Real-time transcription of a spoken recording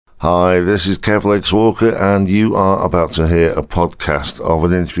Hi, this is Kev Lex Walker, and you are about to hear a podcast of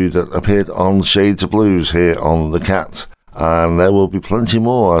an interview that appeared on Shades of Blues here on The Cat. And there will be plenty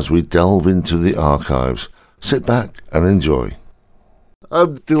more as we delve into the archives. Sit back and enjoy.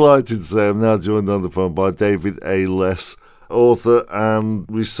 I'm delighted to say I'm now joined on the phone by David A. Less, author and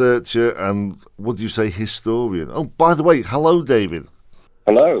researcher and, what do you say, historian. Oh, by the way, hello, David.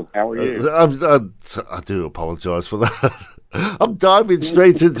 Hello, how are you? I do apologise for that. I'm diving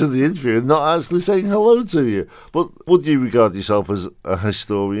straight into the interview and not actually saying hello to you. But would you regard yourself as a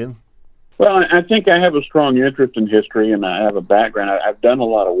historian? Well, I think I have a strong interest in history, and I have a background. I've done a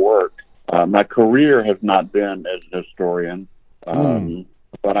lot of work. My career has not been as a historian,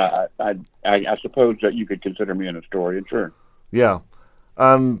 but I suppose that you could consider me an historian, sure. Yeah,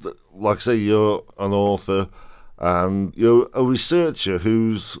 and like I say, you're an author, and you're a researcher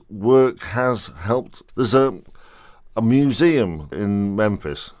whose work has helped. There's a museum in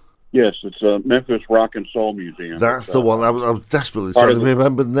Memphis. Yes, it's a Memphis Rock and Soul Museum. That's the one. I was desperately trying to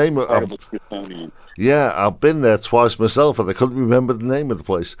remember the name of part of the Smithsonian. Yeah, I've been there twice myself, and I couldn't remember the name of the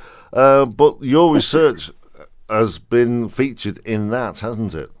place. But your research has been featured in that,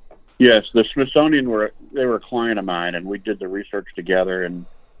 hasn't it? Yes, the Smithsonian were a client of mine, and we did the research together. And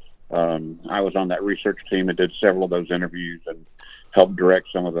I was on that research team and did several of those interviews and helped direct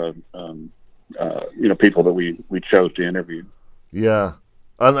some of the people that we chose to interview. Yeah.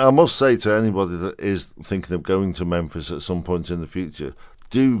 And I must say to anybody that is thinking of going to Memphis at some point in the future,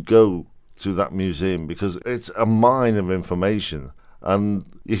 do go to that museum, because it's a mine of information. And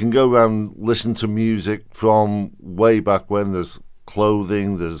you can go around, listen to music from way back when. There's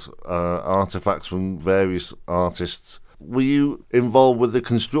clothing, there's artifacts from various artists. Were you involved with the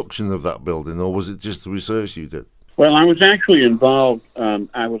construction of that building, or was it just the research you did? Well, I was actually involved.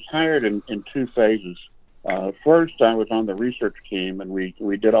 I was hired in two phases. First, I was on the research team, and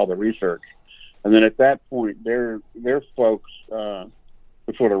we did all the research. And then at that point, their folks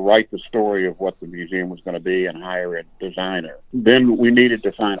would sort of write the story of what the museum was going to be and hire a designer. Then we needed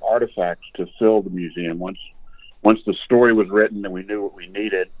to find artifacts to fill the museum. Once the story was written and we knew what we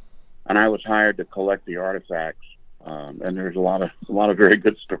needed, and I was hired to collect the artifacts. And there's a lot of very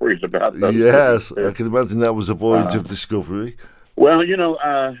good stories about those. Yes, I can imagine that was a voyage of discovery. Well,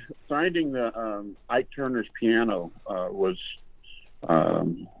 finding the Ike Turner's piano was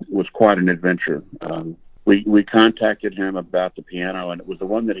quite an adventure. We contacted him about the piano, and it was the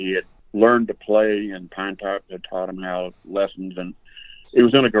one that he had learned to play, and Pine Top had taught him how lessons, and it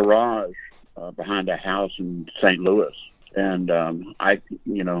was in a garage behind a house in St. Louis. And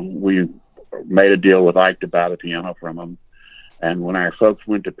we made a deal with Ike to buy the piano from him. And when our folks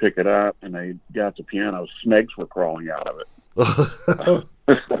went to pick it up and they got the piano, snakes were crawling out of it.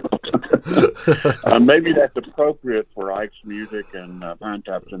 Maybe that's appropriate for Ike's music and Pine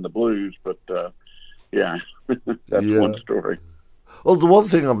Tops and the Blues, but that's one story. Well, the one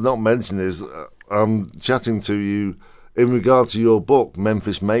thing I've not mentioned is I'm chatting to you in regard to your book,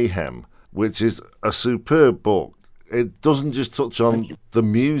 Memphis Mayhem, which is a superb book. It doesn't just touch on the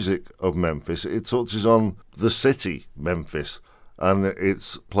music of Memphis, it touches on the city, Memphis, and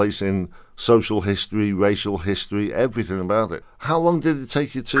its place in social history, racial history, everything about it. How long did it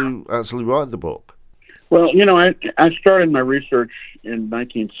take you to actually write the book? Well, I started my research in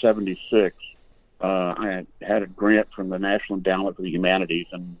 1976. I had a grant from the National Endowment for the Humanities,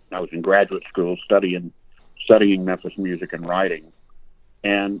 and I was in graduate school studying Memphis music and writing.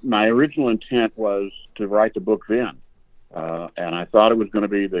 And my original intent was to write the book then. And I thought it was going to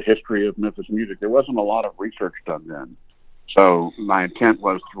be the history of Memphis music. There wasn't a lot of research done then. So my intent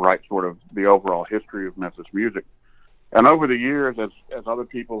was to write sort of the overall history of Memphis music. And over the years, as other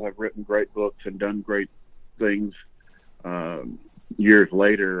people have written great books and done great things, years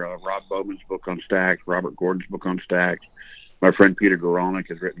later, Rob Bowman's book on Stax, Robert Gordon's book on Stax, my friend Peter Guralnick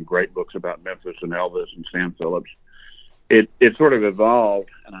has written great books about Memphis and Elvis and Sam Phillips. It sort of evolved,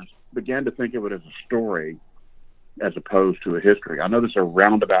 and I began to think of it as a story as opposed to a history. I know this is a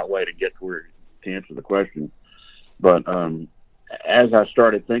roundabout way to get to answer the question, but as I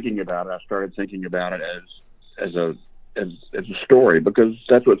started thinking about it, as a story, because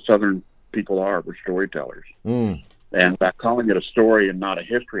that's what Southern people are. We're storytellers. And by calling it a story and not a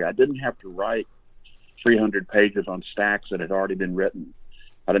history, I didn't have to write 300 pages on Stax that had already been written.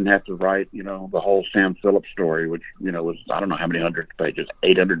 I didn't have to write, the whole Sam Phillips story, which, was, I don't know how many hundreds of pages,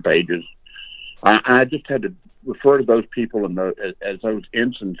 800 pages. I just had to refer to those people and as those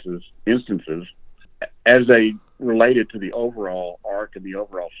instances as they related to the overall arc and the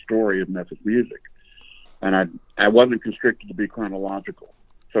overall story of Memphis music. And I wasn't constricted to be chronological.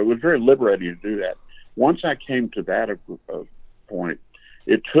 So it was very liberating to do that. Once I came to that point,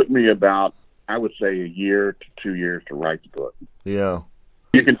 it took me about, I would say, a year to 2 years to write the book. Yeah.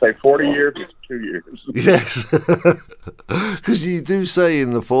 You can say 40 years, it's 2 years. Yes. Because you do say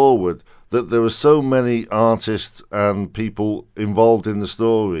in the foreword that there were so many artists and people involved in the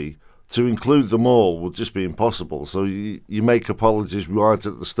story, to include them all would just be impossible. So you make apologies right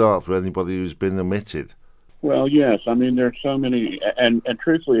at the start for anybody who's been omitted. Well, yes. I mean, there's so many, and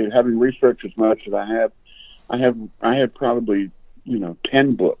truthfully, having researched as much as I have probably,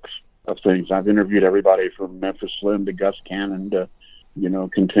 10 books of things. I've interviewed everybody from Memphis Slim to Gus Cannon to,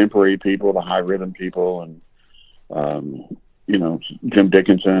 contemporary people, the high rhythm people, and, Jim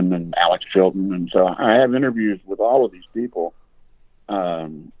Dickinson and Alex Chilton. And so I have interviews with all of these people.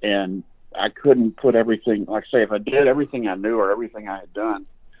 And I couldn't put everything, like say, if I did everything I knew or everything I had done,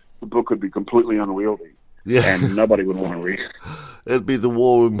 the book would be completely unwieldy. Yeah. And nobody would want to read it. It'd be the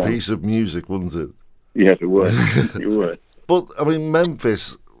War and Peace of music, wouldn't it? Yes, it would. It would. But, I mean,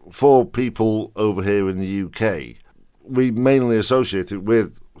 Memphis, for people over here in the UK, we mainly associate it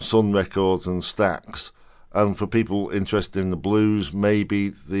with Sun Records and Stax. And for people interested in the blues, maybe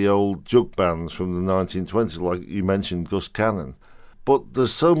the old jug bands from the 1920s, like you mentioned, Gus Cannon. But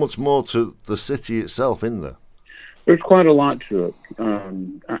there's so much more to the city itself, isn't there? There's quite a lot to it.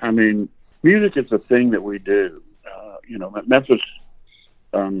 I mean, music is a thing that we do. Memphis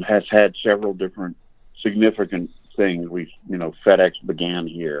has had several different significant things. FedEx began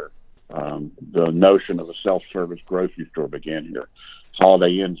here. The notion of a self-service grocery store began here.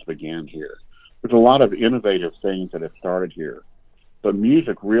 Holiday Inns began here. There's a lot of innovative things that have started here. But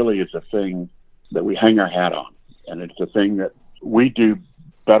music really is a thing that we hang our hat on. And it's a thing that we do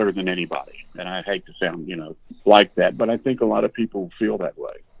better than anybody. And I hate to sound, like that, but I think a lot of people feel that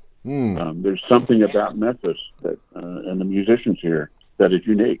way. There's something about Memphis that, and the musicians here that is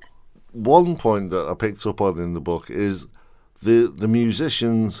unique. One point that I picked up on in the book is the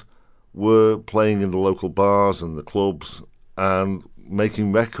musicians were playing in the local bars and the clubs and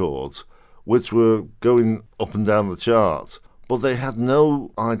making records which were going up and down the charts, but they had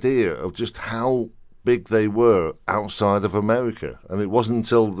no idea of just how big they were outside of America. And it wasn't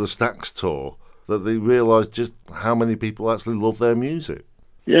until the Stax tour that they realised just how many people actually love their music.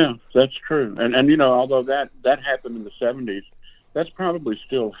 Yeah, that's true. And although that happened in the 70s, that's probably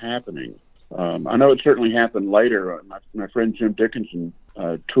still happening. I know it certainly happened later. My friend Jim Dickinson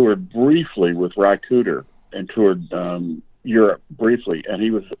toured briefly with Ry Cooder and toured Europe briefly, and he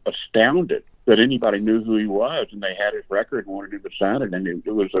was astounded that anybody knew who he was, and they had his record and wanted him to sign it, and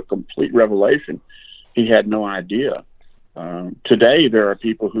it was a complete revelation. He had no idea. Today, there are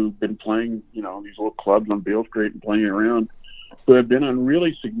people who've been playing, these little clubs on Beale Street and playing around, who have been on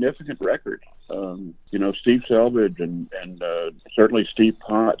really significant records. Steve Selvage and certainly Steve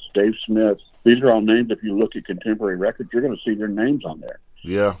Potts, Dave Smith. These are all names. If you look at contemporary records, you're going to see their names on there.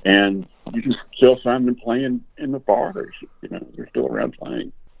 Yeah. And you can still find them playing in the bars. They're still around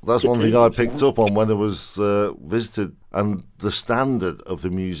playing. That's one thing I picked up on when I was visited, and the standard of the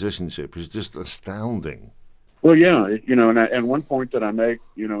musicianship is just astounding. Well, yeah, and one point that I make,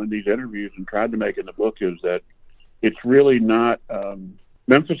 in these interviews and tried to make in the book is that it's really not.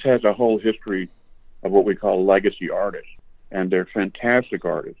 Memphis has a whole history of what we call legacy artists, and they're fantastic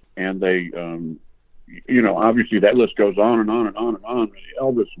artists. And they, obviously that list goes on and on and on and on.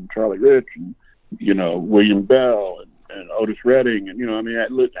 Elvis and Charlie Rich and, William Bell and Otis Redding and,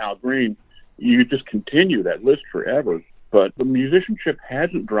 that list, Al Green. You just continue that list forever. But the musicianship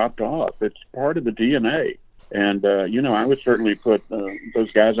hasn't dropped off. It's part of the DNA. And, I would certainly put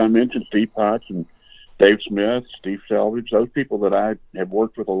those guys I mentioned, Steve Potts and Dave Smith, Steve Selvage, those people that I have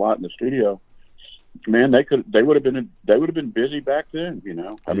worked with a lot in the studio. Man, they would have been busy back then.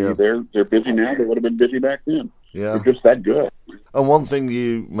 I mean, they're busy now. They would have been busy back then. Yeah, they're just that good. And one thing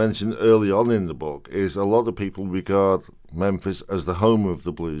you mentioned early on in the book is a lot of people regard Memphis as the home of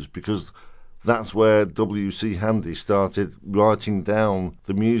the blues because that's where W.C. Handy started writing down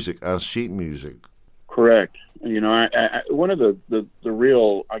the music as sheet music. Correct. One of the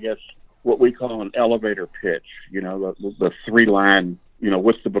real, I guess, what we call an elevator pitch, the 3-line,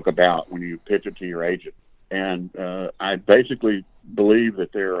 what's the book about when you pitch it to your agent. And I basically believe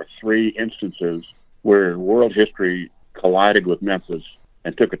that there are 3 instances where world history collided with Memphis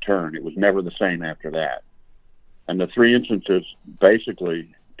and took a turn. It was never the same after that. And the 3 instances,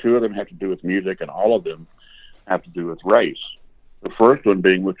 basically, 2 of them have to do with music and all of them have to do with race. The first one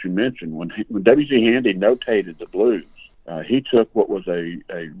being what you mentioned, when W.C. Handy notated the blues, he took what was a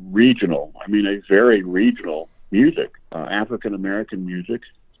very regional music, African-American music,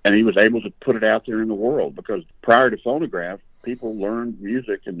 and he was able to put it out there in the world because prior to phonograph, people learned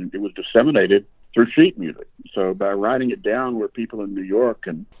music and it was disseminated through sheet music. So by writing it down, where people in New York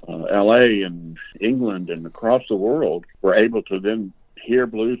and L.A. and England and across the world were able to then hear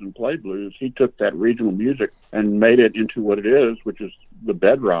blues and play blues, he took that regional music and made it into what it is, which is the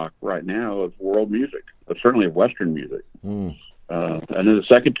bedrock right now of world music, but certainly of Western music. And then the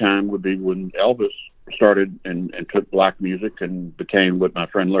second time would be when Elvis started and took black music and became what my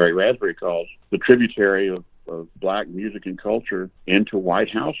friend Larry Raspberry calls the tributary of black music and culture into white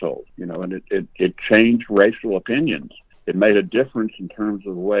households, and it changed racial opinions. It made a difference in terms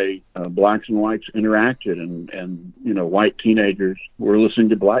of the way blacks and whites interacted, and white teenagers were listening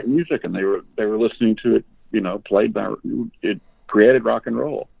to black music, and they were listening to it, played by it. Created rock and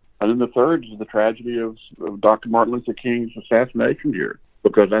roll. And then the third is the tragedy of Dr. Martin Luther King's assassination year,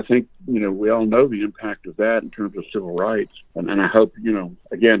 because I think we all know the impact of that in terms of civil rights, and I hope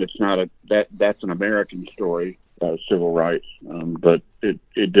again, it's not that's an American story, civil rights, but it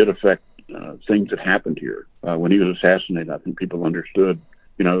did affect things that happened here when he was assassinated. I think people understood.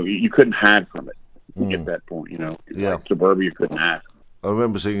 You couldn't hide from it at that point. Like suburbia, you couldn't hide. I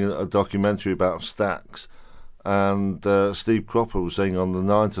remember seeing a documentary about Stax, and Steve Cropper was saying on the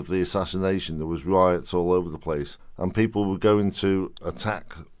night of the assassination there was riots all over the place, and people were going to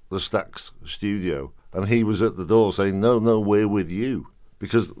attack the Stax studio, and he was at the door saying, no, we're with you.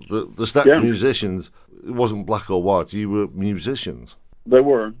 Because the Stax musicians, it wasn't black or white, you were musicians. They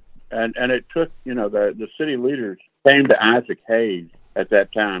were. And it took, the city leaders came to Isaac Hayes at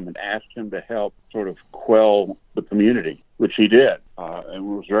that time and asked him to help sort of quell the community, which he did. And it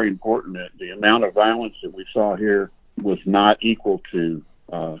was very important that the amount of violence that we saw here was not equal to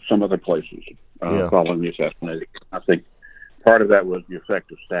some other places following the assassination. I think part of that was the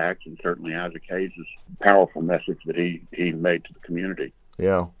effect of Stax, and certainly Isaac Hayes' powerful message that he made to the community.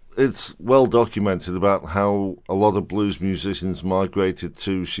 Yeah. It's well documented about how a lot of blues musicians migrated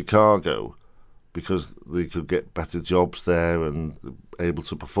to Chicago because they could get better jobs there and able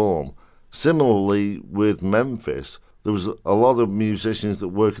to perform. Similarly, with Memphis, there was a lot of musicians that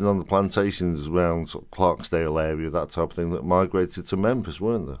working on the plantations around sort of Clarksdale area, that type of thing, that migrated to Memphis,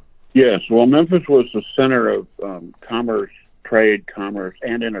 weren't there? Yes. Well, Memphis was the center of commerce, trade, commerce,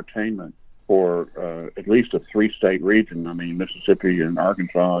 and entertainment for at least a three-state region. I mean, Mississippi and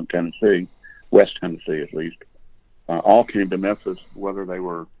Arkansas and Tennessee, West Tennessee at least, all came to Memphis, whether they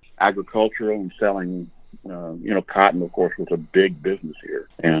were agricultural and selling, cotton, of course, was a big business here,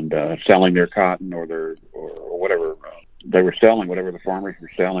 and selling their cotton or whatever they were selling, whatever the farmers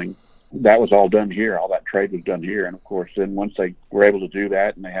were selling, that was all done here. All that trade was done here. And of course, then once they were able to do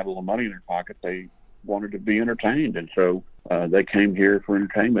that and they had a little money in their pocket, they wanted to be entertained. And so they came here for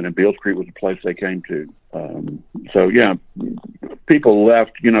entertainment, and Beale Street was the place they came to. People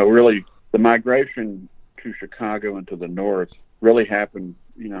left, really the migration to Chicago and to the north really happened,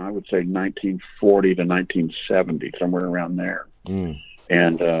 I would say 1940 to 1970, somewhere around there.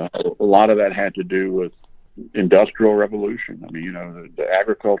 And a lot of that had to do with industrial revolution. I mean, the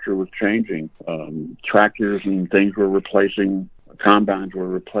agriculture was changing. Tractors and things were replacing, combines were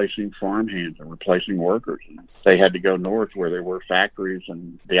replacing farmhands and replacing workers. And they had to go north where there were factories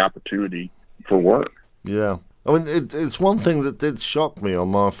and the opportunity for work. Yeah. I mean, it's one thing that did shock me on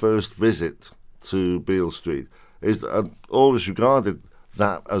my first visit to Beale Street, is that I always regarded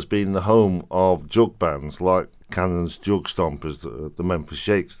that as being the home of jug bands like Cannon's Jug Stompers, the Memphis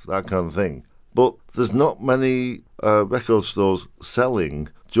Shakes, that kind of thing. But there's not many record stores selling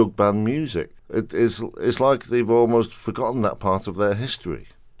jug band music. It's like they've almost forgotten that part of their history.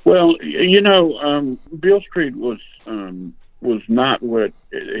 Well, Beale Street was not what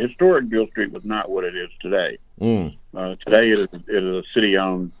historic Beale Street was not what it is today. Today it is a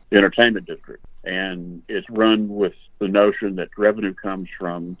city-owned entertainment district, and it's run with the notion that revenue comes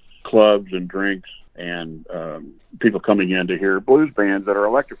from clubs and drinks and people coming in to hear blues bands that are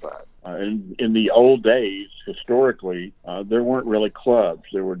electrified. In the old days, historically, there weren't really clubs.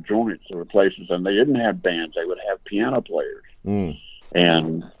 There were joints. There were places, and they didn't have bands. They would have piano players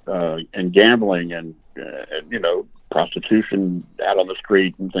and gambling and prostitution out on the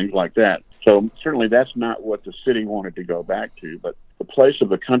street and things like that. So certainly that's not what the city wanted to go back to. But the place of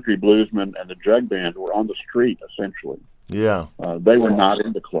the country bluesmen and the jug band were on the street, essentially. Yeah, they were not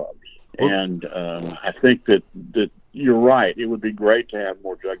in the clubs. And I think that you're right. It would be great to have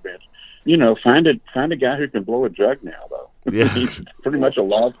more jug bands. Find a guy who can blow a jug now, though. Yeah. It's pretty much a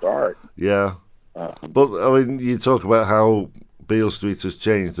lost art. Yeah. But, I mean, you talk about how Beale Street has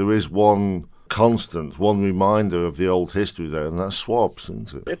changed. There is one constant, one reminder of the old history there, and that's Swabs,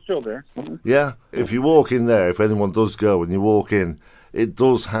 isn't it? It's still there. Yeah. If you walk in there, if anyone does go and you walk in, it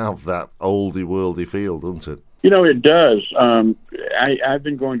does have that oldie-worldy feel, doesn't it? It does. I've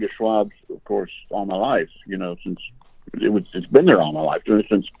been going to Schwab's, of course, all my life. Since it's been there all my life.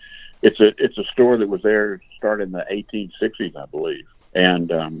 Since it's a store that was there, started in the 1860s, I believe,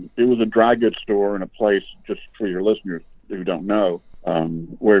 and it was a dry goods store and a place, just for your listeners who don't know,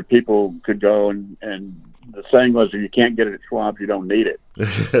 where people could go and the saying was, if you can't get it at Schwab's, you don't need it.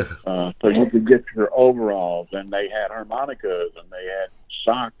 So you could get your overalls, and they had harmonicas, and they had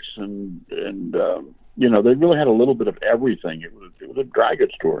socks, and they really had a little bit of everything. It was a dry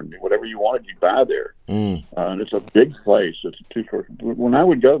goods store, and whatever you wanted, you'd buy there. And it's a big place. It's a two-store. When I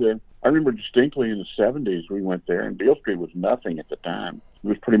would go there, I remember distinctly in the 70s we went there, and Beale Street was nothing at the time. It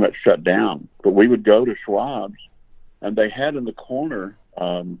was pretty much shut down. But we would go to Schwab's, and they had in the corner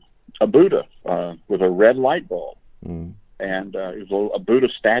a Buddha with a red light bulb. And it was a Buddha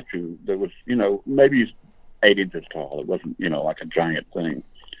statue that was, maybe 8 inches tall. It wasn't, like a giant thing.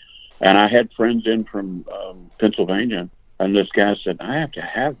 And I had friends in from Pennsylvania, and this guy said, I have to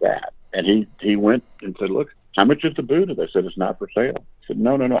have that. And he went and said, look, how much is the Buddha? They said, it's not for sale. I said,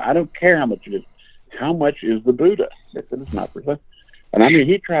 no, I don't care how much it is. How much is the Buddha? They said, it's not for sale. And I mean,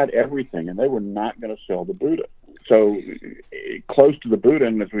 he tried everything, and they were not going to sell the Buddha. So close to the Buddha,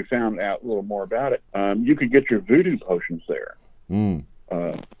 and as we found out a little more about it, you could get your voodoo potions there.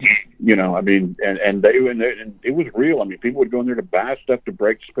 I mean, and it was real. I mean, people would go in there to buy stuff to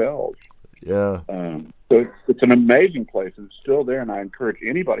break spells. Yeah. So it's an amazing place. It's still there, and I encourage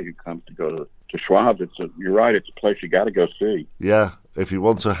anybody who comes to go to Schwab's. You're right. It's a place you got to go see. Yeah. If you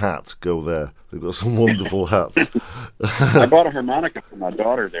want a hat, go there. They've got some wonderful hats. I bought a harmonica for my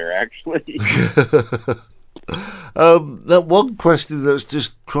daughter there, actually. That one question that's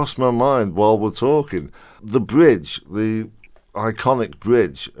just crossed my mind while we're talking, the bridge, the iconic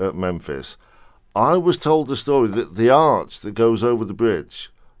bridge at Memphis. I was told the story that the arch that goes over the bridge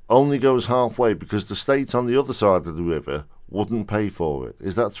only goes halfway because the state on the other side of the river wouldn't pay for it.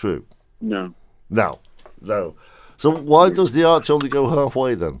 Is that true? No. So why does the arch only go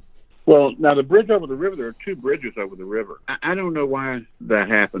halfway then? Well, now the bridge over the river, there are 2 bridges over the river. I don't know why that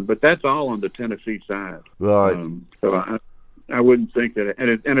happened, but that's all on the Tennessee side. Right. So I wouldn't think that,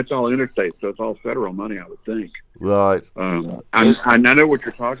 and it's all interstate, so it's all federal money, I would think. Right. I know what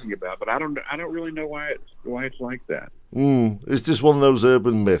you're talking about, but I don't really know why it's like that. It's just one of those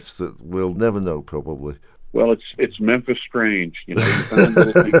urban myths that we'll never know, probably. Well, it's Memphis strange, You find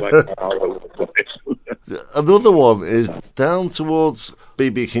little things like that all over the place. Another one is down towards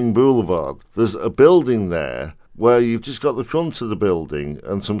B.B. King Boulevard. There's a building there where you've just got the front of the building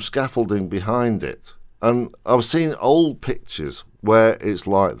and some scaffolding behind it. And I've seen old pictures where it's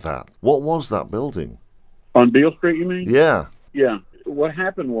like that. What was that building? On Beale Street, you mean? Yeah. Yeah. What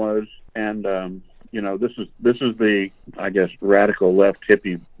happened was, and this is the, I guess, radical left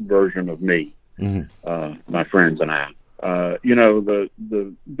hippie version of me. My friends and I.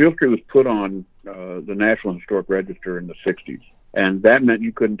 The Beale Street was put on the National Historic Register in the 60s, and that meant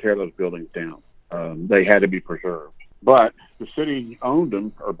you couldn't tear those buildings down. They had to be preserved. But the city owned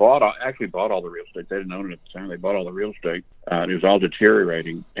them, or bought all the real estate. They didn't own it at the time. They bought all the real estate. It was all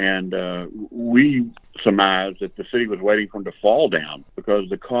deteriorating. And we surmised that the city was waiting for them to fall down because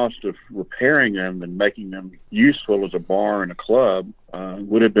the cost of repairing them and making them useful as a bar and a club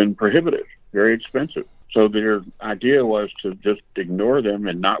would have been prohibitive, very expensive. So their idea was to just ignore them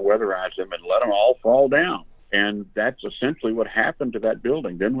and not weatherize them and let them all fall down. And that's essentially what happened to that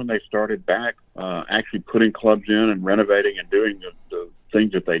building. Then when they started back actually putting clubs in and renovating and doing the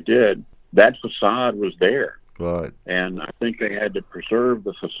things that they did, that facade was there. Right. And I think they had to preserve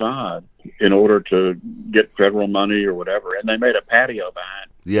the facade in order to get federal money or whatever. And they made a patio behind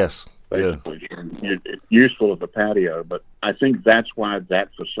it. Yes. Basically. Yeah. It's useful as a patio, but I think that's why that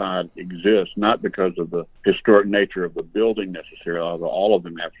facade exists, not because of the historic nature of the building necessarily, although all of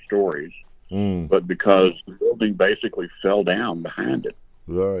them have stories. But because the building basically fell down behind it.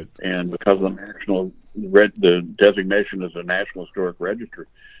 Right. And because of the designation as a National Historic Register,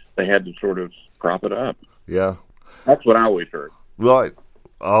 they had to sort of prop it up. Yeah. That's what I always heard. Right.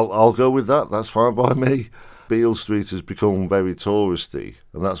 I'll go with that. That's fine by me. Beale Street has become very touristy,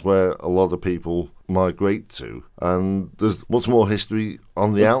 and that's where a lot of people migrate to. And there's much more history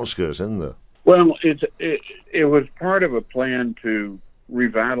on the outskirts, isn't there? Well, it was part of a plan to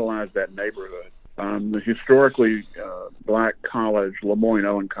revitalize that neighborhood. The historically black college,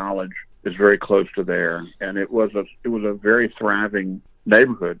 Lemoyne-Owen College, is very close to there, and it was a very thriving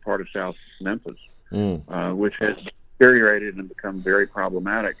neighborhood, part of South Memphis, which has deteriorated and become very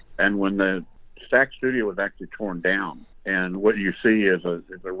problematic. And when the Stax Studio was actually torn down, and what you see is a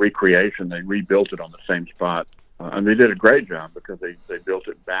recreation, they rebuilt it on the same spot, and they did a great job because they built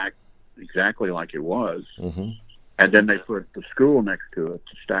it back exactly like it was. And then they put the school next to it,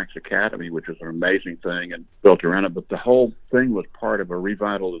 Stax Academy, which is an amazing thing, and built around it. But the whole thing was part of a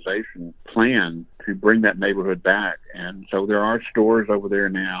revitalization plan to bring that neighborhood back. And so there are stores over there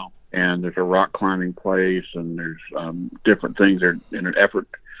now, and there's a rock climbing place, and there's different things there in an effort.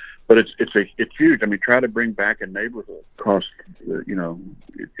 But it's huge. I mean, try to bring back a neighborhood costs,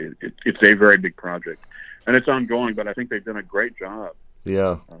 it's a very big project, and it's ongoing. But I think they've done a great job.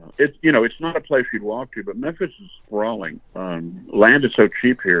 Yeah. It's not a place you'd walk to, but Memphis is sprawling. Land is so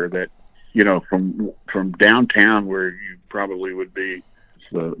cheap here that, from downtown where you probably would be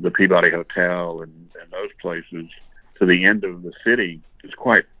the Peabody Hotel and those places to the end of the city is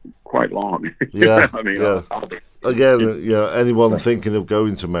quite long. Yeah. I mean, yeah. Again, anyone thinking of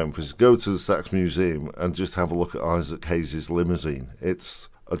going to Memphis, go to the Stax Museum and just have a look at Isaac Hayes' limousine. It's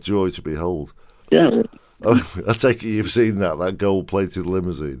a joy to behold. Yeah. I take it you've seen that gold-plated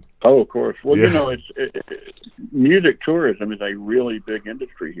limousine. Oh, of course. Well, music tourism is a really big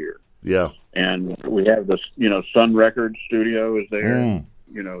industry here. Yeah. And we have this, Sun Records studio is there.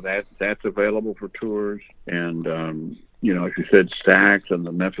 That's available for tours. And, as you said, Stax and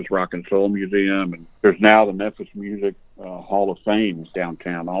the Memphis Rock and Soul Museum. And there's now the Memphis Music Hall of Fame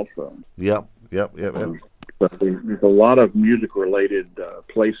downtown also. Yep. But there's a lot of music-related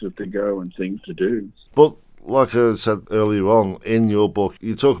places to go and things to do. But like I said earlier on, in your book,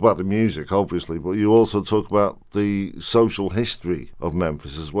 you talk about the music, obviously, but you also talk about the social history of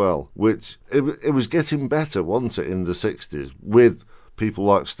Memphis as well, which it was getting better, wasn't it, in the 60s, with people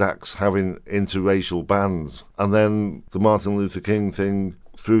like Stax having interracial bands. And then the Martin Luther King thing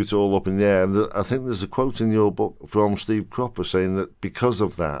threw it all up in the air. And I think there's a quote in your book from Steve Cropper saying that because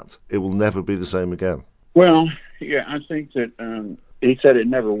of that, it will never be the same again. Well, yeah, I think that he said it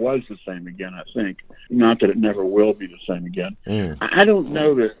never was the same again, I think. Not that it never will be the same again. I don't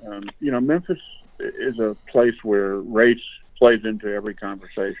know that, Memphis is a place where race plays into every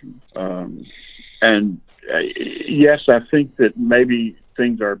conversation. Yes, I think that maybe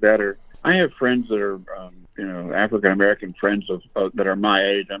things are better. I have friends that are, African-American friends that are my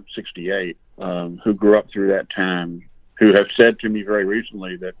age. I'm 68, who grew up through that time, who have said to me very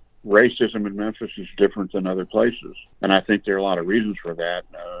recently that racism in Memphis is different than other places. And I think there are a lot of reasons for that.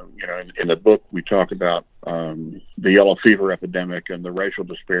 In the book, we talk about the yellow fever epidemic and the racial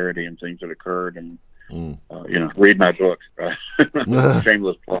disparity and things that occurred. And, read my book.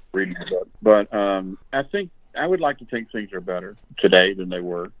 Shameless plug, reading my book. But I think I would like to think things are better today than they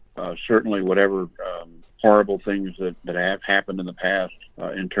were. Certainly whatever horrible things that have happened in the past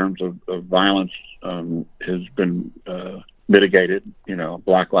in terms of violence has been mitigated.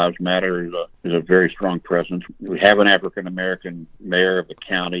 Black Lives Matter is a very strong presence. We have an African-American mayor of the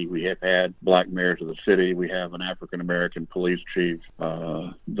county. We have had black mayors of the city. We have an African-American police chief.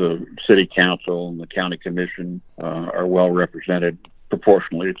 The city council and the county commission are well represented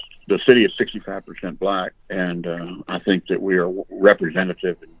proportionally. The city is 65% black, and I think that we are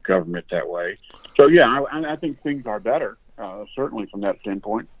representative in government that way. So, yeah, I think things are better, certainly from that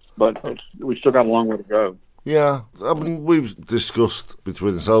standpoint, but we still got a long way to go. Yeah, I mean, we've discussed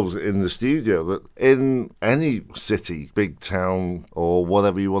between ourselves in the studio that in any city, big town, or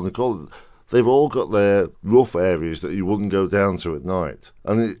whatever you want to call it, they've all got their rough areas that you wouldn't go down to at night.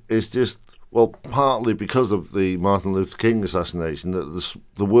 And it's just, partly because of the Martin Luther King assassination, that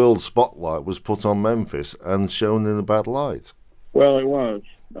the world spotlight was put on Memphis and shown in a bad light. Well, it was.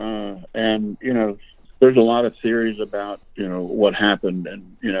 And, there's a lot of theories about, what happened.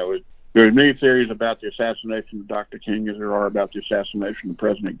 And, there are many theories about the assassination of Dr. King as there are about the assassination of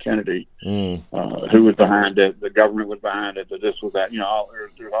President Kennedy. Who was behind it? The government was behind it. That this was that.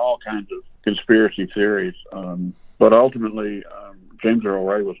 There's all kinds of conspiracy theories. But ultimately, James Earl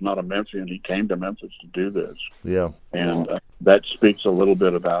Ray was not a Memphian. He came to Memphis to do this. Yeah, and that speaks a little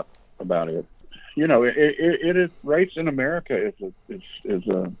bit about it. It is race in America is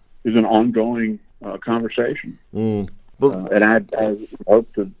an ongoing conversation. And I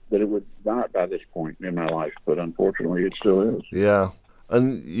hoped that it would not by this point in my life, but unfortunately it still is. Yeah.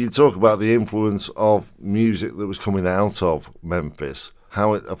 And you talk about the influence of music that was coming out of Memphis,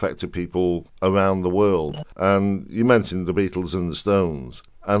 how it affected people around the world. And you mentioned the Beatles and the Stones.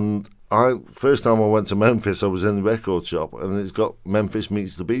 And first time I went to Memphis, I was in the record shop, and it's got Memphis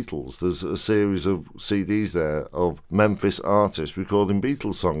Meets the Beatles. There's a series of CDs there of Memphis artists recording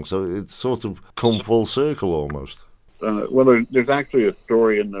Beatles songs. So it's sort of come full circle almost. There's actually a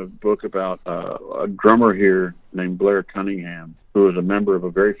story in the book about a drummer here named Blair Cunningham, who was a member of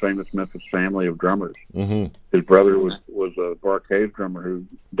a very famous Memphis family of drummers. Mm-hmm. His brother was a Bar Caves drummer who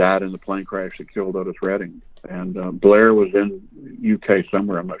died in the plane crash that killed Otis Redding. And Blair was in UK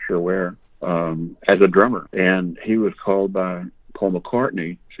somewhere, I'm not sure where. as a drummer, and he was called by Paul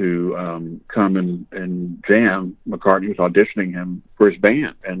McCartney to come and jam. McCartney was auditioning him for his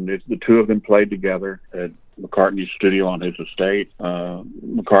band, and the two of them played together at McCartney's studio on his estate.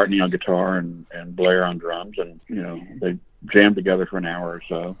 McCartney on guitar and Blair on drums, and they jammed together for an hour or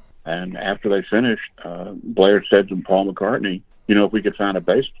so. And after they finished, Blair said to Paul McCartney, if we could find a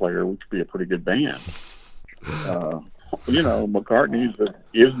bass player, we could be a pretty good band. McCartney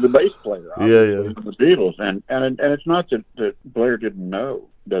is the bass player, yeah, the Beatles, and it's not that Blair didn't know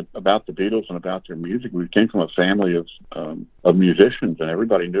that about the Beatles and about their music. We came from a family of musicians, and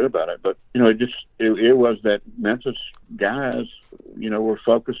everybody knew about it. But it was that Memphis guys, were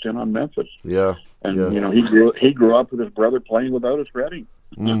focused in on Memphis. Yeah, and he grew up with his brother playing with Otis Redding.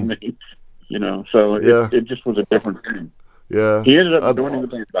 So it just was a different thing. Yeah, he ended up joining the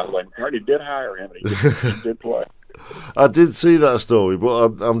band, by the way. McCartney did hire him, and he did play. I did see that story,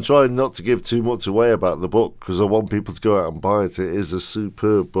 but I'm trying not to give too much away about the book because I want people to go out and buy it. It is a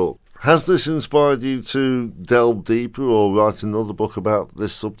superb book. Has this inspired you to delve deeper or write another book about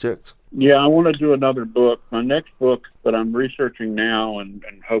this subject? Yeah, I want to do another book. My next book that I'm researching now and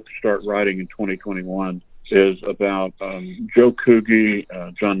hope to start writing in 2021 is about Joe Coogee,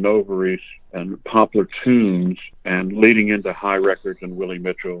 John Novarese, and Poplar Tunes, and leading into High Records and Willie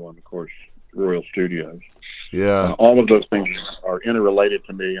Mitchell, and of course Royal Studios. Yeah, all of those things are interrelated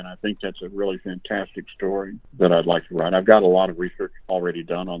to me, and I think that's a really fantastic story that I'd like to write. I've got a lot of research already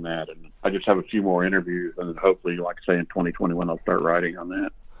done on that, and I just have a few more interviews, and then hopefully, like I say, in 2021, I'll start writing on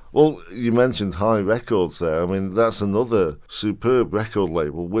that. Well, you mentioned High Records there. I mean, that's another superb record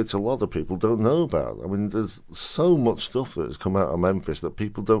label which a lot of people don't know about. I mean, there's so much stuff that has come out of Memphis that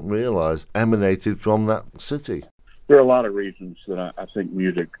people don't realise emanated from that city. There are a lot of reasons that I think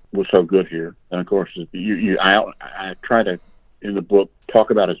music was so good here. And of course, I try to, in the book,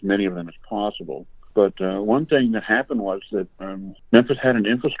 talk about as many of them as possible. But one thing that happened was that Memphis had an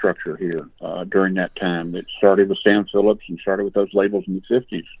infrastructure here during that time. It started with Sam Phillips and started with those labels in the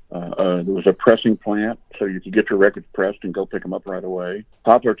 50s. There was a pressing plant, so you could get your records pressed and go pick them up right away.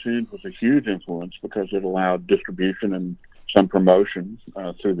 Poplar Tunes was a huge influence because it allowed distribution and some promotions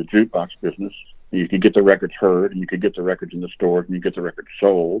through the jukebox business. You could get the records heard, and you could get the records in the stores, and you could get the records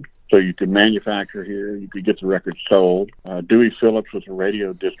sold. So you could manufacture here, you could get the records sold. Dewey Phillips was a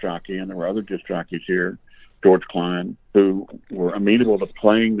radio disc jockey, and there were other disc jockeys here, George Klein, who were amenable to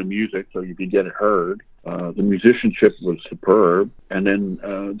playing the music so you could get it heard. The musicianship was superb. And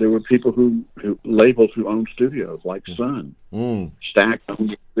then there were people labels who owned studios, like Sun. Stax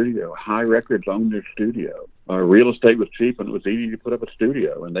owned their studio. High Records owned their studio. Real estate was cheap, and it was easy to put up a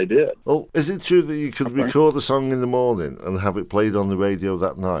studio, and they did. Well, is it true that you could record a song in the morning and have it played on the radio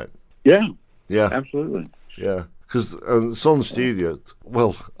that night? Yeah. Yeah. Absolutely. Yeah. Because Sun Studio,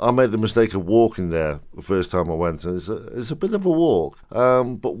 well, I made the mistake of walking there the first time I went, and it's a bit of a walk,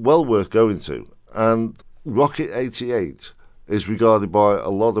 but well worth going to. And Rocket 88 is regarded by a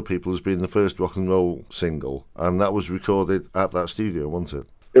lot of people as being the first rock and roll single, and that was recorded at that studio, wasn't it?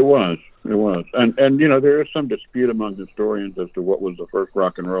 It was. And there is some dispute among historians as to what was the first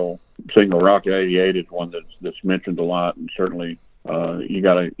rock and roll single. Rocket 88 is one that's mentioned a lot, and certainly you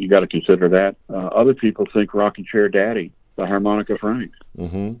gotta consider that. Other people think Rocking Chair Daddy by Harmonica Frank,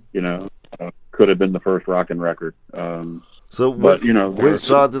 could have been the first rockin' record. Which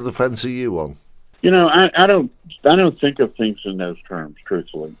side of the fence are you on? I don't think of things in those terms,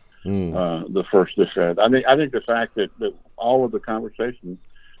 truthfully. The first, this said. I think the fact that all of the conversation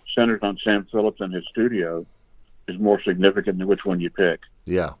centers on Sam Phillips and his studio is more significant than which one you pick.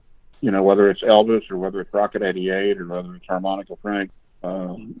 Yeah. Whether it's Elvis or whether it's Rocket 88 or whether it's Harmonica Frank,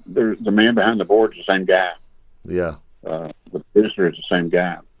 the man behind the board is the same guy. Yeah. The producer is the same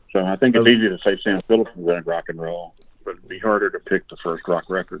guy. So I think it's easy to say Sam Phillips invented rock and roll, but it'd be harder to pick the first rock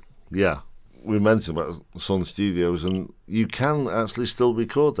record. Yeah. We mentioned about Sun Studios, and you can actually still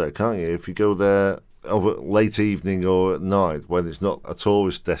record there, can't you? If you go there over late evening or at night when it's not a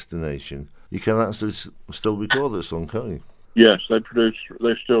tourist destination, you can actually still record at Sun, can't you?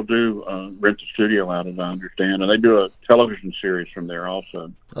 They still do rent the studio out, as I understand, and they do a television series from there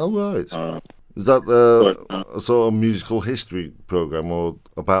also. Oh, right. Is that a sort of musical history program or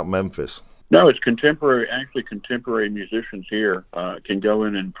about Memphis? No, it's contemporary. Actually, contemporary musicians here can go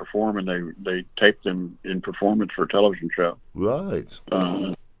in and perform, and they tape them in performance for a television show. Right.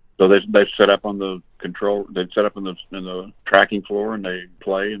 So they set up on the control. They set up in the tracking floor, and they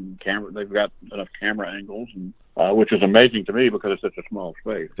play and camera. They've got enough camera angles, and which is amazing to me because it's such a small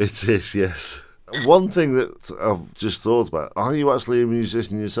space. It is, yes. One thing that I've just thought about, are you actually a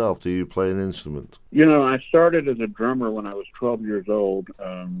musician yourself? Do you play an instrument? You know, I started as a drummer when I was 12 years old.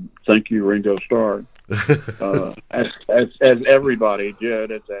 Thank you, Ringo Starr. As everybody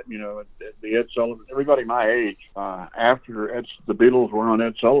did at that, you know, at the Ed Sullivan, everybody my age, after the Beatles were on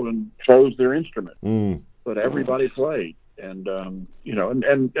Ed Sullivan, chose their instrument. But everybody played. And, you know, and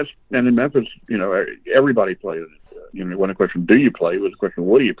in Memphis, you know, everybody played it. You know, it wasn't a question, do you play? It was a question,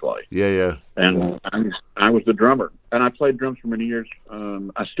 what do you play? Yeah. And I was the drummer. And I played drums for many years.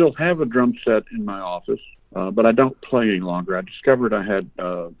 I still have a drum set in my office, but I don't play any longer. I discovered I had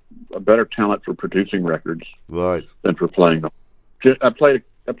a better talent for producing records than for playing them. I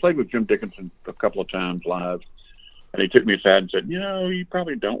played with Jim Dickinson a couple of times live. And he took me aside and said, you know, you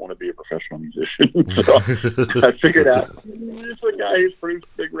probably don't want to be a professional musician. So I figured out, it's a guy who's produced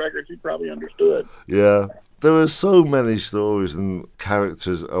big records. He probably understood. Yeah. There are so many stories and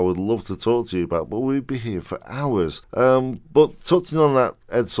characters I would love to talk to you about, but we'd be here for hours. But touching on that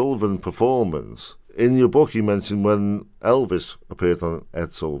Ed Sullivan performance, in your book you mentioned when Elvis appeared on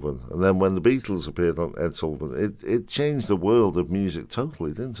Ed Sullivan, and then when the Beatles appeared on Ed Sullivan, it changed the world of music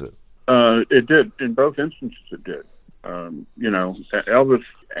totally, didn't it? It did. In both instances, it did. You know, Elvis,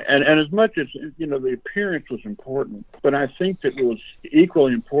 and as much as, you know, the appearance was important, but I think that was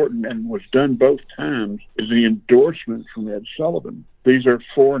equally important and was done both times is the endorsement from Ed Sullivan. These are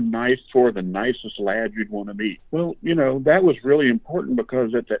four the nicest lads you'd want to meet. Well, you know, that was really important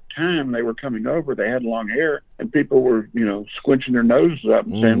because at that time they were coming over, they had long hair, and people were, you know, squinching their noses up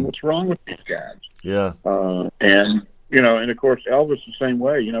and saying, what's wrong with these guys? Yeah. And you know, and of course, Elvis the same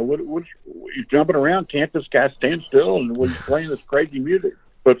way. You know, he's jumping around. Can't this guy stand still? And he's playing this crazy music.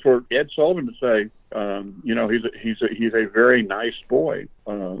 But for Ed Sullivan to say, you know, he's a very nice boy,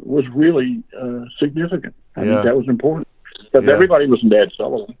 was really significant. I think that was important. But everybody listened to Ed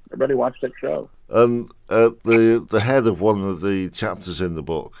Sullivan. Everybody watched that show. The head of one of the chapters in the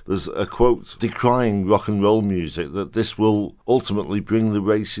book, there's a quote decrying rock and roll music that this will ultimately bring the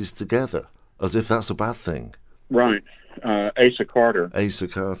races together, as if that's a bad thing. Right. Asa Carter. Asa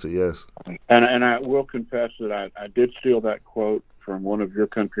Carter, yes. And I will confess that I did steal that quote from two of your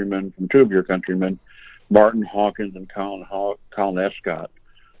countrymen, Martin Hawkins and Colin Escott,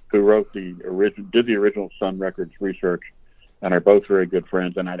 who did the original Sun Records research, and are both very good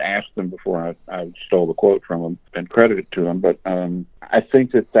friends. And I'd asked them before I stole the quote from them and credit it to them. But I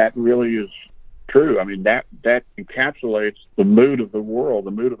think that really is true. I mean, that encapsulates the mood of the world,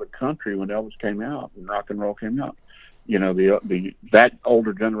 the mood of the country when Elvis came out and rock and roll came out. You know, that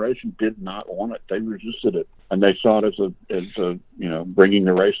older generation did not want it. They resisted it, and they saw it as a you know, bringing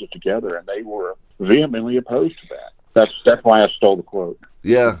the races together, and they were vehemently opposed to that. That's why I stole the quote.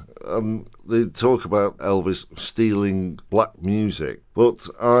 Yeah, they talk about Elvis stealing black music, but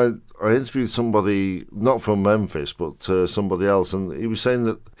I interviewed somebody, not from Memphis, but somebody else, and he was saying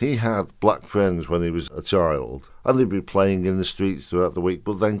that he had black friends when he was a child, and they'd be playing in the streets throughout the week,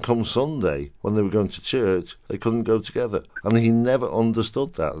 but then come Sunday, when they were going to church, they couldn't go together. And he never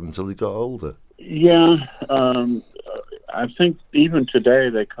understood that until he got older. Yeah, I think even today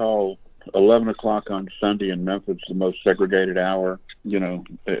they call 11 o'clock on Sunday in Memphis the most segregated hour, you know,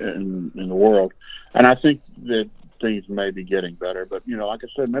 in the world. And I think that things may be getting better. But, you know, like I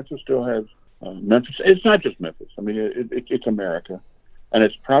said, Memphis still has Memphis. It's not just Memphis. I mean, it's America. And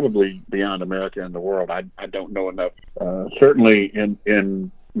it's probably beyond America and the world. I don't know enough. Certainly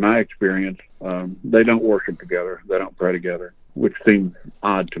in my experience, they don't worship together. They don't pray together, which seems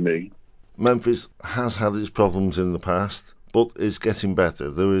odd to me. Memphis has had its problems in the past, but is getting better.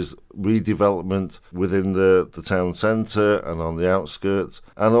 There is redevelopment within the town centre and on the outskirts,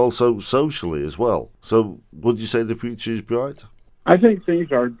 and also socially as well. So would you say the future is bright? I think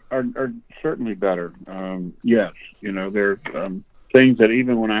things are certainly better. Yes, you know, there's things that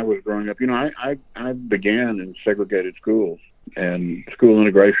even when I was growing up, you know, I began in segregated schools and school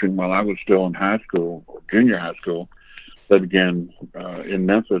integration while I was still in high school or junior high school. They began in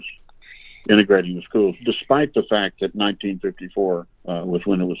Memphis integrating the schools, despite the fact that 1954 was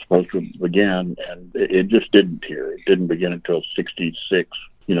when it was supposed to begin, and it just didn't here. It didn't begin until 66,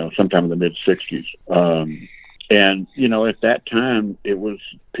 you know, sometime in the mid-60s. And, you know, at that time, it was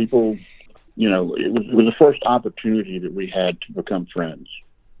people, you know, it was the first opportunity that we had to become friends,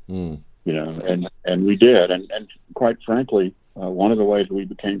 you know, and we did. And quite frankly, one of the ways we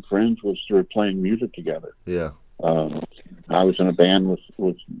became friends was through playing music together. Yeah. I was in a band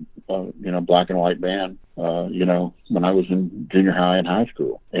with you know, black and white band, you know, when I was in junior high and high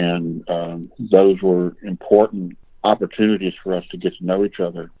school. And those were important opportunities for us to get to know each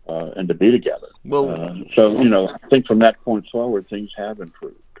other and to be together. Well, so, you know, I think from that point forward, things have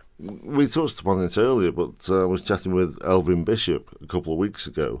improved. We touched upon it earlier, but I was chatting with Elvin Bishop a couple of weeks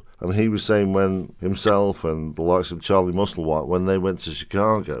ago, and he was saying when himself and the likes of Charlie Musselwhite, when they went to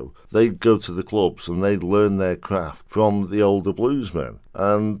Chicago, they'd go to the clubs and they'd learn their craft from the older bluesmen.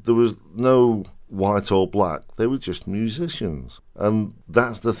 And there was no white or black, they were just musicians. And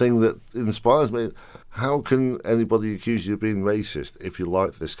that's the thing that inspires me. How can anybody accuse you of being racist if you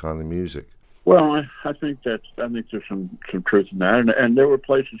like this kind of music? Well, I think there's some truth in that, and there were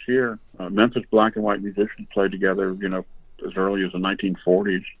places here. Memphis black and white musicians played together, as early as the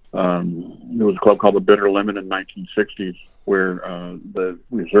 1940s. There was a club called the Bitter Lemon in the 1960s, where the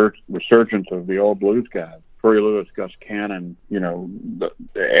resurgence of the old blues guys, Furry Lewis, Gus Cannon,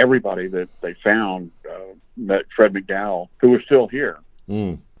 everybody that they found, met Fred McDowell, who was still here,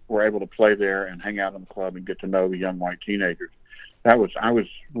 were able to play there and hang out in the club and get to know the young white teenagers. I was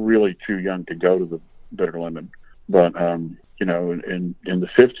really too young to go to the Bitter Lemon, but in the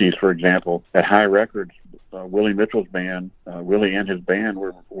 50s, for example, at High Records, Willie Mitchell's band, Willie and his band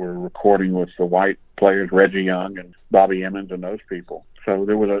were recording with the white players, Reggie Young and Bobby Emmons and those people. So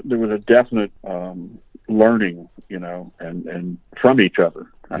there was a definite learning, and from each other.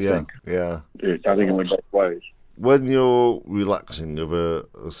 I think in both ways. When you're relaxing of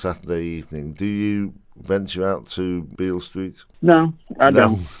a Saturday evening, do you venture out to Beale Street? No, I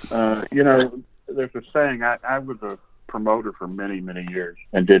don't. There's a saying. I was a promoter for many, many years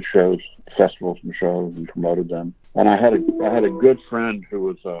and did festivals and shows and promoted them. And I had a good friend who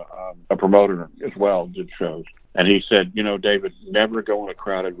was a promoter as well, did shows. And he said, David, never go in a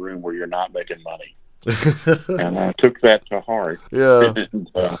crowded room where you're not making money. And I took that to heart. Yeah. And,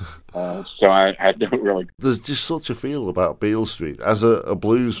 so I don't really. There's just such a feel about Beale Street. As a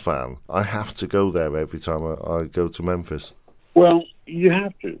blues fan, I have to go there every time I go to Memphis. Well, you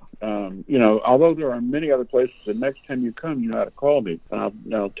have to. Although there are many other places, the next time you come, you know how to call me. And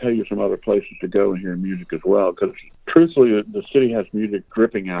I'll tell you some other places to go and hear music as well. Because truthfully, the city has music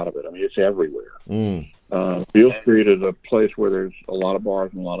dripping out of it. I mean, it's everywhere. Beale Street is a place where there's a lot of bars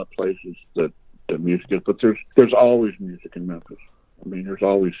and a lot of places that music is, but there's always music in Memphis. I mean, there's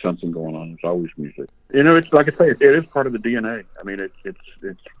always something going on. There's always music. It's like I say, it is part of the DNA. I mean,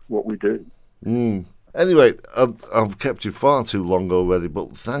 it's what we do. Anyway, I've kept you far too long already,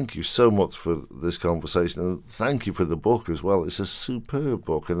 but thank you so much for this conversation, and thank you for the book as well. It's a superb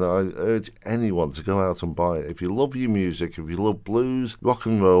book, and I urge anyone to go out and buy it. If you love your music, if you love blues, rock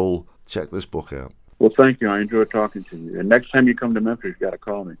and roll, check this book out. Well, thank you. I enjoyed talking to you. And next time you come to Memphis, you got to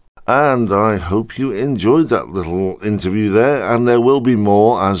call me. And I hope you enjoyed that little interview there, and there will be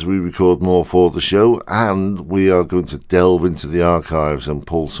more as we record more for the show, and we are going to delve into the archives and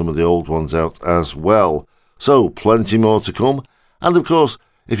pull some of the old ones out as well. So, plenty more to come, and of course,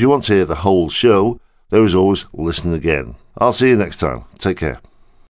 if you want to hear the whole show, there is always Listen Again. I'll see you next time. Take care.